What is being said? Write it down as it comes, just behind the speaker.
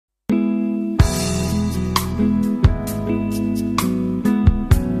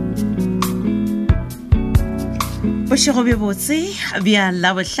Bošego be botse bja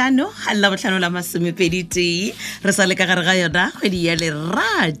labohlano la masomepeditee re sa le ka gare ga yona kgwedi ya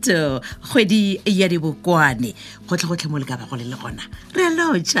lerato kgwedi ya dibokwane gotlhe mo le ka ba go le gona re a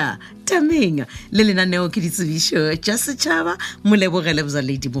lotšha tameng le lenaneo ke ditsebišo tša setšhaba molebogele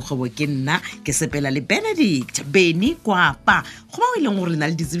bzaledi mokgobo ke nna ke sepela le Benedict Beni Kwapa go ba o ileng gore na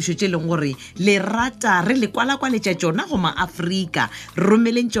le ditsebišo tše leng gore le rata re le kwala-kwaletša tšona go ma-Afrika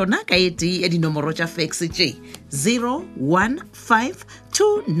romeleng tšona ka ete ya dinomoro tša fax tše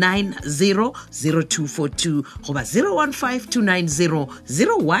 015-290-0242 goba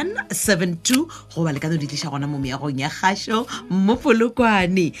 015-290-0172 goba le ka no di tliša gona mo meagong ya kgašo mo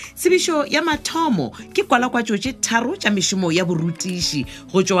Polokwane. Tsebišo ya mathomo ke kwala-kwatšo tše tharo tša mešomo ya borutiši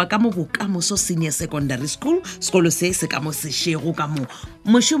go tšwa ka mo Bokamoso Senior Secondary School, sekolo se se ka mo sešego ka mo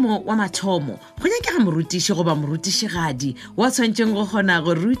mošomo wa mathomo go nyakega morutiši goba morutišigadi wa tshwanetšeng go kgona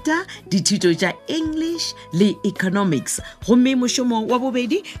go ruta dithuto tša English le economics gomme mošomo wa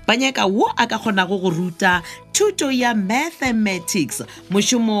bobedi ba nyaka wo a ka kgonago go ruta thuto ya mathematics.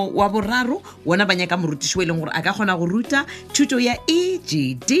 Mošomo wa boraro wona ba nyaka morutiši we leng gore a ka kgona go ruta thuto ya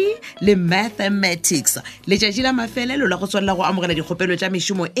EGD le mathematics. Letšatši la mafelelo la go tswalela go amogela dikgopelo tša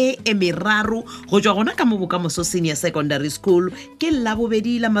mešomo e meraro go tšwa gona ka mo Bokamoso Senior Secondary School ke la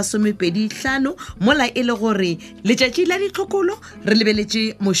bobedi la 25 mola e le gore letšatši la ditlhokolo re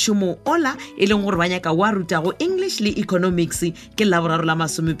lebeletše mošomo ola e leng gore ba nyaka wa rutago English le economics ke la boraro la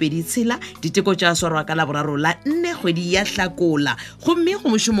 26 diteko tša swarwa ka la boraro la 4 kgwedi ya Hlakola gomme go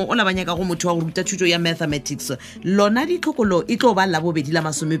mošomo ola ba nyaka go motho wa go ruta thuto ya mathematics lona ditlhokolo e tlo ba la bobedi la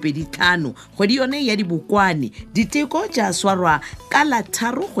 25 kgwedi yone ya dibokwane diteko tša swarwa ka la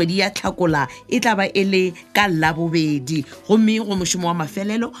 3 kgwedi ya Hlakola e tla ba e le ka la bobedi gomme go mošomo wa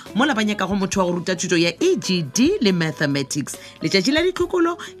mafelelo mola ba nyaka go motho wa go ruta thuto ya EGD le mathematics letšatši la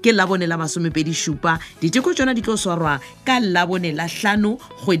ditlhokolo ke la bone la 27 diteko tšona di tlo swarwa ka la bone la 5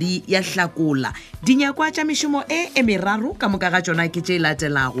 kgwedi ya Hlakola. Dinyakwa tša mešomo e meraro ka moka ga tšona ke tše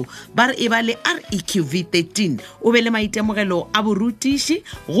latelago ba re e ba le REQV 13 o be le maitemogelo a borutiši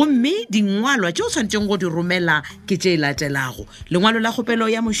gomme dingwalwa tšeo tshwanetšeng go di romela ke tše latelago lengwalo la kgopelo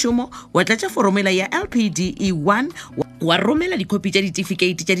ya mošomo wa tlatša foromela ya LPDE 1 wa romela dikopi tša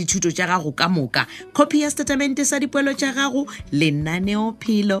ditefikeiti tša dithuto tša gago ka moka kopi ya statemente sa dipoelo tša gago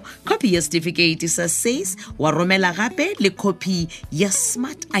lenaneophelo kopi ya certificate sa SACE wa romela gape le kopi ya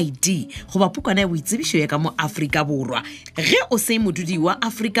smart ID goba pukana ya boitsebišo ya ka mo Afrika Borwa. Ge o se modudi wa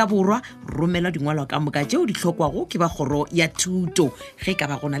Afrika Borwa romela dingwalwa ka moka tšeo di hlokwago ke ba kgoro ya thuto ge ka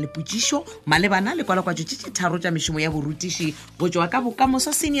ba gona le potšišo malebana le kwala-kwatšo tše tharo tša mešomo ya borutiši go tšwa ka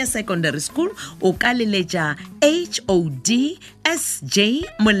Bokamoso Senior Secondary School o ka leletša HOD SJ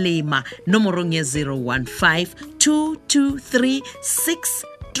Molema nomorong ya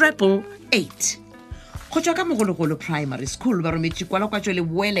 015-223-688. Go tšwa ka Mogologolo Primary School ba rometše kwala-kwatšo le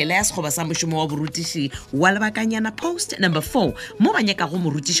boelela ya sekgoba sa mošomo wa borutiši wa lebakanyana post number 4 mo ba nyakago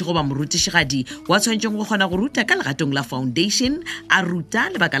morutiši goba morutišigadi wa tshwanetšeng go kgona go ruta ka legatong la foundation a ruta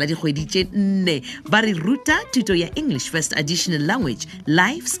lebaka la dikgwedi tše 4 ba re ruta thuto ya English first additional language,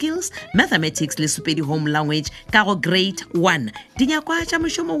 life skills, mathematics le Sepedi home language ka go grade 1. Dinyakwa tša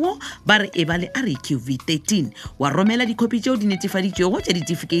mošomo wo ba re e ba le REQV 13 wa romela dikopi tšeo di netefaditšego tša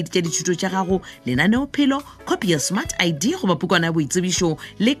ditefikeiti tša dithuto tša gago lenaneophelo kopi ya smart ID goba pukana ya boitsebišo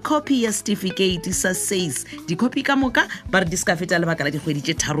le kopi ya certificate sa SACE dikopi ka moka ba re di ska feta lebaka la dikgwedi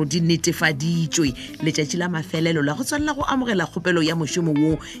tše tharo di netefaditšwe. Letšatši la mafelelo la go tswalela go amogela kgopelo ya mošomo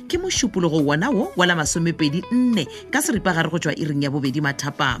wo ke mošupologo wona wo wa la 24 ka seripagare go tšwa iring ya bobedi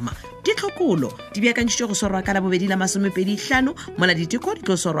mathapama. Ditlhokolo di beakantšitšwe go swarwa ka la bobedi la 25 mola diteko di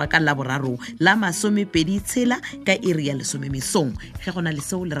tlo swarwa ka la boraro la 26 ka iri ya 10 ge go na le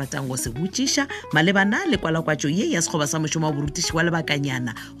seo le ratang go se botšiša malebana le kwala-kwatšo ye ya sekgoba sa mošomo wa borutiši wa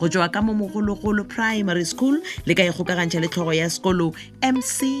lebakanyana go tšwa ka mo Mogologolo Primary School le ka ikgokagantšha le tlhogo ya sekolo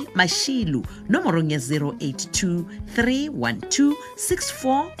MC Mashilu nomorong ya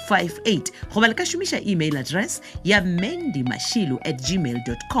 082-312-6458 goba le ka šomiša email address ya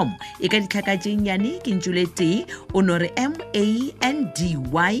mandymashilu@gmail.com e ka ditlhaka tše nnyane ke ntšule tee o no re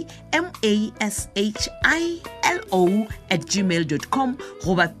MANDYMASHILO@gmail.com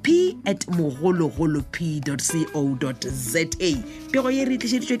goba p@mogologolop.co.za. pego ye re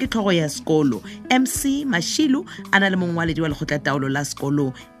tlišeditšwe ke tlhogo ya sekolo MC Mashilu a na le mongwaledi wa lekgotlataolo la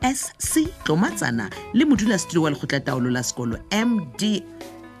sekolo SC Tlomatsana le modulasetulo wa lekgotlataolo la sekolo MD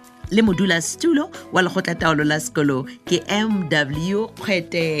le modulasetulo wa lekgotlataolo la sekolo ke MW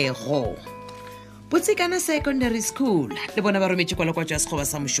Kgwetego. Ditsebišo Secondary School le bona ba rometse kwalokwa tša sekgoba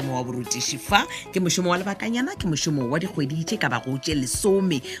sa mošomo wa borutiši fa ke mošomo wa lebakanyana ke mošomo wa dikgwedi tše ka bago tše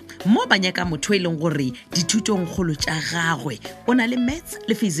 10 mo ba nyaka motho e leng gore dithutong kgolo tša gagwe o na le maths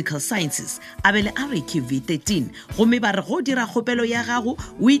le physical sciences a be le RQV 13 gomme ba re go dira kgopelo ya gago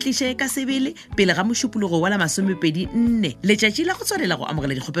o itliše ka sebele pele ga mošupologo wa la 24 letšatši la go tswalela go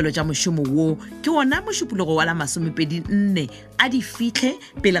amogela dikgopelo tša mošomo wo ke wona mošupologo wa la 24 a di fitlhe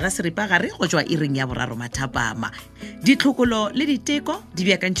pele ga seripagare go tšwa ireng ya boraro mathapama ditlhokolo le diteko di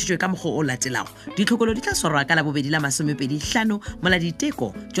beakantšhitšwe ka mokgwa o latelago ditlhokolo di tla swarwa ka la bobedi la 25 mola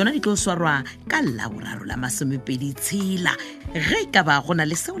diteko tšona di tlo swarwa ka la boraro la 26 ge ka ba go na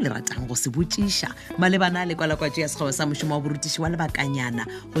le seo le ratang go se botšiša malebana le kwalakwatšo ya sekgoba sa mošomo wa borutiši wa lebakanyana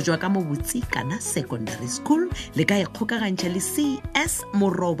go tšwa ka mo Ditsebišo Secondary School le ka ikgokagantšha le CS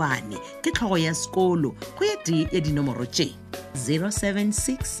Morobane ke tlhogo ya sekolo go ye tee ya dinomoro tše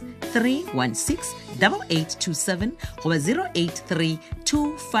 076 316 8827 goba 083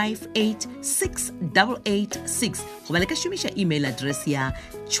 258 6886 goba le ka šomiša email address ya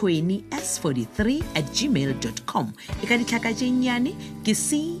chwenis43@gmail.com e ka ditlhaka tše nnyane ke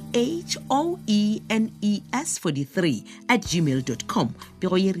CHOENES43@gmail.com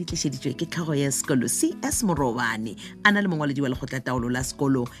pego ye re tlišeditšwe ke tlhogo ya sekolo CS Morobane a na le mongwaledi wa lekgotlataolo la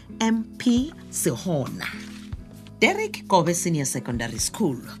sekolo MP Sehona. Derek Kobe Senior Secondary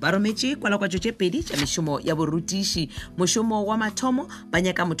School ba rometse kwalakwatšo tše pedi tša mešomo ya borutiši mošomo wa mathomo ba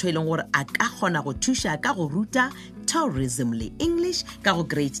nyaka motho e leng gore a ka kgona go thuša ka go ruta tourism le English ka go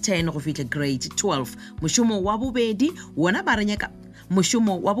grade 10 go fitlha grade 12 mošomo wa bobedi wona ba re nyaka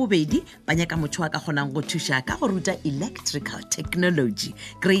mošomo wa bobedi ba nyaka motho a ka kgonang go thuša ka go ruta electrical technology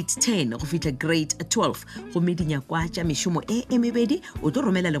grade 10 go fitlha grade 12 gomme dinyakwa tša mešomo e mebedi o tlo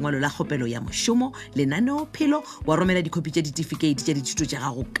romela lengwalo la kgopelo ya mošomo lenaneophelo wa romela dikhopi tša ditefikeiti tša dithuto tša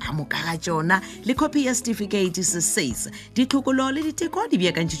gago ka moka ga tšona le khopi ya certificate se says ditlhokolo le diteko di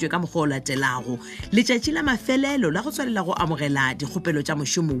beakantšhitšwe ka mokgwa o latelago letšatši la mafelelo la go tswalela go amogela dikgopelo tša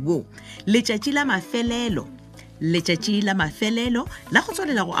mošomo wo letšatši la mafelelo la go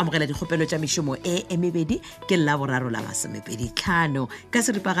tswalela go amogela dikgopelo tša mešomo e mebedi ke la boraro la 25 ka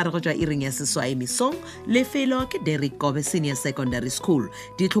seripagare go tšwa ireng ya seswae mesong lefelo ke Derek Kobe Senior Secondary School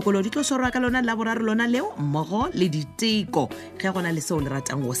ditlhokolo di tlo swarwa ka lona la boraro lona leo mmogo le diteko ge gona le seo le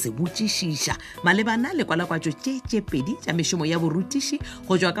ratang go se botšišiša malebana le kwalakwatšo tše pedi tša mešomo ya borutiši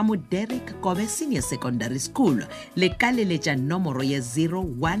go tšwa ka mo Derek Kobe Senior Secondary School le ka leletša nomoro ya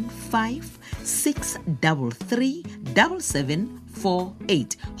 015 633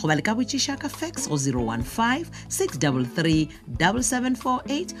 7748 goba le ka botšiša ka fax go 015 633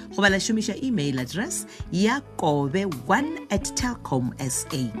 7748 goba la šomiša email address ya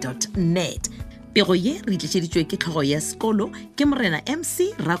kobe1@telcomsa.net pego ye re tlišeditšwe ke tlhogo ya sekolo ke morena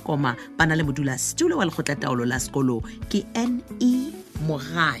MC Rakoma ba na le modula setulo wa lekgotlataolo la sekolo ke NE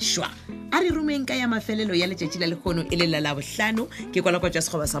Mogashwa a re rumeng ka ya mafelelo ya letšatši la lekgono e le la labohlano ke kwalakwatšo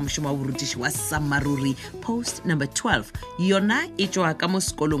sekgoba sa mošomo wa borutiši wa Samaruri post number 12 yona e tšwa ka mo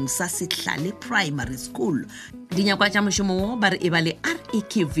sekolong sa Sehlale Primary School dinyakwa tša mošomo wo ba re e ba le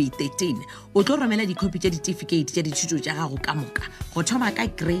RQV 13 o tlo romela dikhopi tša ditefikeiti tša dithuto tša gago ka moka go thoma ka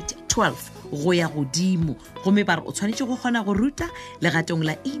grade 12 go ya godimo gomme ba re o tshwanetše go kgona go ruta legatong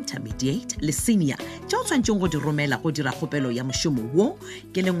la intermediate le senior tša o tshwanetšeng go di romela go dira kgopelo ya mošomo wo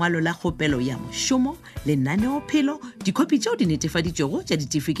ke lengwalo la kgopelo ya mošomo lenaneophelo dikhopi tšeo di netefaditšwego tša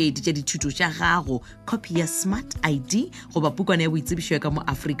ditefikeiti tša dithuto tša gago khopi ya smart ID goba pukwana ya boitsebišo ka mo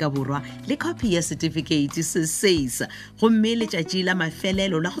Afrika Borwa le khopi ya certificate se says gomme letšatši la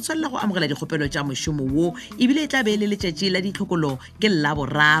mafelelo la go tswalela go amogela dikgopelo tša mošomo wo ebile e tla be le letšatši la ditlhokolo ke la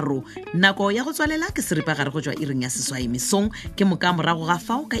boraro nako ya go tswalela ke seripagare go tšwa ireng ya seswae mesong ke moka morago ga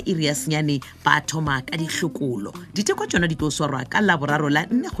fao ka iri ya senyane ba thoma ka ditlhokolo diteko tšona di tlo swarwa ka la boraro la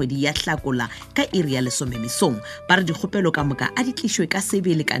 4 kgwedi ya Hlakola ka iri ya 10 mesong ba re dikgopelo ka moka a di tlišwe ka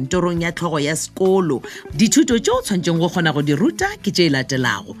sebele kantorong ya tlhogo ya sekolo dithuto tšeo tshwanetseng go kgona go di ruta ke tše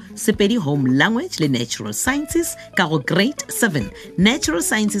latelago Sepedi home language le natural sciences ka go grade 7 natural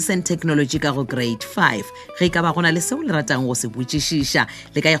sciences and technology ka go grade 5 ge ka ba gona le seo le ratang go se botšišiša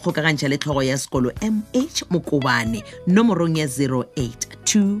le ka ikgokagantšha le tlhogo ya sekolo MH Mokobane nomorong ya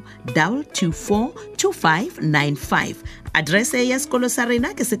 082 224 2595 Adrese ya sekolo sa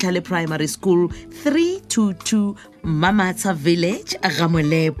rena ke Setlhale Primary School 322 Mamatsa Village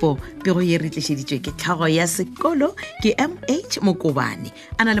Gamolepo. Pero ye re tlišeditšwe ke tlhago ya sekolo ke MH Mokobane.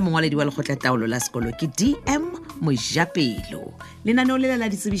 A na le mongwaledi wa lekgotla taolo la sekolo ke DM Mojapelo. Lenaneo le la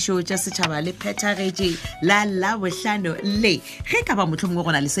ditsebišo tša setšhaba le phethagetše la Labohlano le ge ka ba mohlomongwe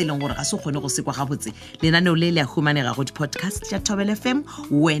go na le se leng gore ga se kgone go sekwa gabotse. Lenaneo le le a humanega go di-podcast tša Thobel FM.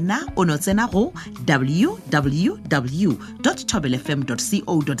 Wena o no tsena go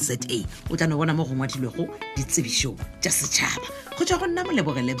www.thobelfm.co.za o tla no bona mo go ngwadilwego ditsebišo tša setšhaba. Go tšwa go nna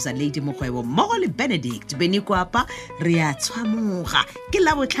Moleboge Lebza Lady Mokgwebo mmogo le Benedict Benikwapa re a tshwamoga ke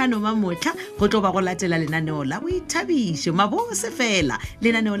Labohlano mamotla go tlo ba go latela lenaneo la boithabišo mabose fela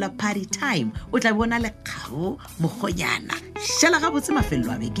lenaneo la party time o tla bona le kgabo mogonyana šala gabotse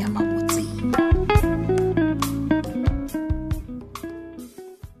mafelo a beke a mabotse.